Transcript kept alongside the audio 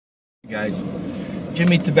Guys,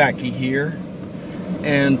 Jimmy Tabacchi here,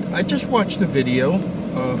 and I just watched the video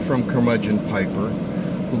from Curmudgeon Piper,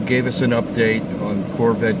 who gave us an update on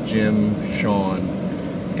Corvette Jim, Sean,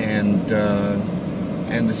 and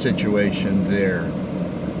the situation there.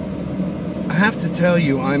 I have to tell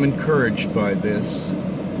you, I'm encouraged by this,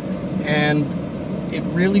 and it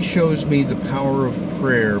really shows me the power of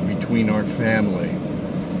prayer between our family,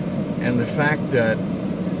 and the fact that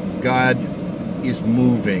God is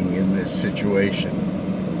moving in this situation.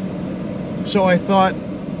 So I thought,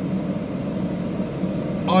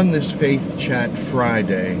 on this Faith Chat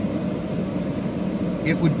Friday,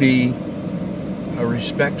 it would be a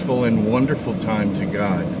respectful and wonderful time to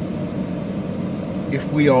God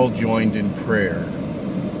if we all joined in prayer.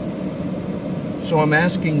 So I'm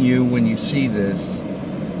asking you, when you see this,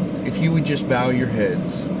 if you would just bow your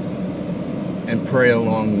heads and pray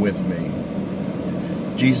along with me.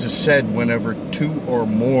 Jesus said, whenever two or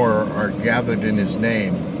more are gathered in his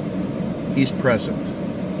name, he's present,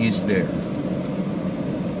 he's there.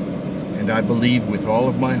 And I believe with all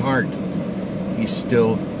of my heart, he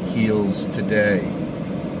still heals today.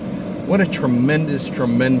 What a tremendous,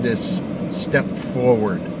 tremendous step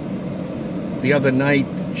forward. The other night,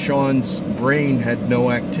 Sean's brain had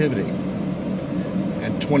no activity.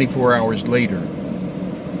 And 24 hours later,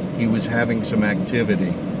 he was having some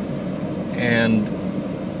activity. And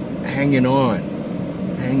hanging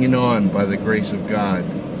on by the grace of God.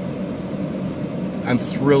 I'm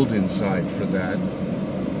thrilled inside for that.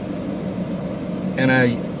 And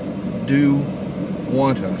I do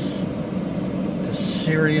want us to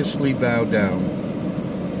seriously bow down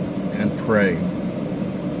and pray.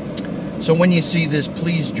 So when you see this,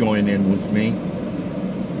 please join in with me,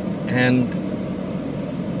 and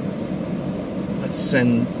let's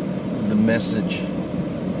send the message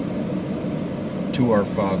to our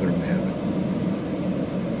Father in heaven.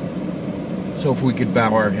 So if we could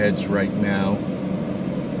bow our heads right now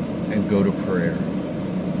and go to prayer.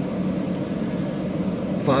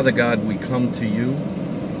 Father God, we come to you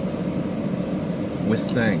with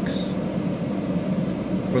thanks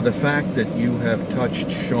for the fact that you have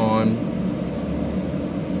touched Sean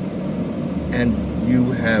and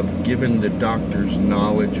you have given the doctors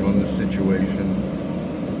knowledge on the situation,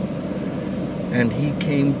 and he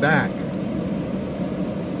came back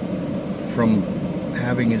from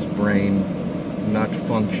having his brain not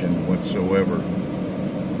function whatsoever.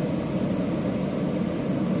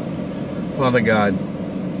 Father God,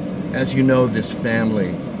 as you know, this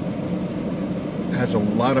family has a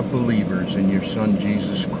lot of believers in your Son,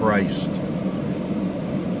 Jesus Christ.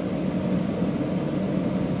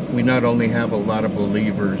 We not only have a lot of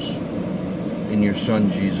believers in your Son,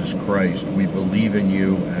 Jesus Christ, we believe in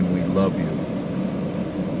you and we love you.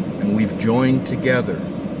 And we've joined together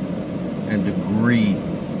and agree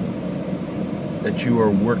that you are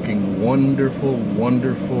working wonderful,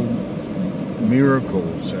 wonderful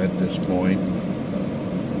miracles at this point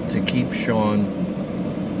to keep Sean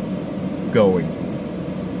going.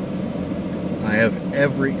 I have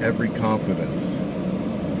every confidence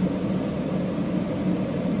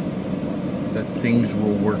that things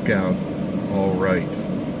will work out all right.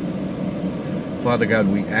 Father God,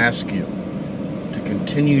 we ask you to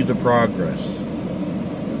continue the progress,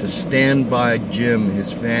 to stand by Jim,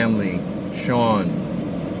 his family, Sean.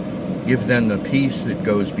 Give them the peace that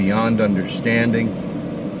goes beyond understanding,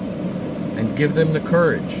 and give them the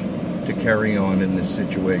courage to carry on in this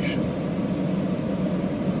situation.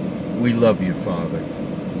 We love you, Father,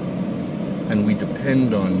 and we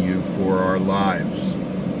depend on you for our lives.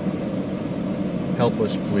 Help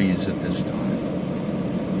us, please, at this time.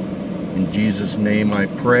 In Jesus' name I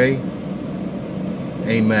pray.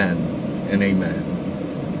 Amen and amen.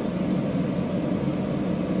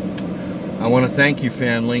 I want to thank you,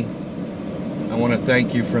 family. I want to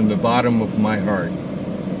thank you from the bottom of my heart.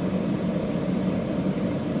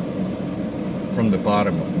 From the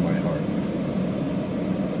bottom of my heart.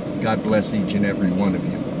 God bless each and every one of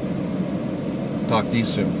you. Talk to you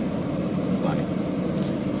soon. Bye.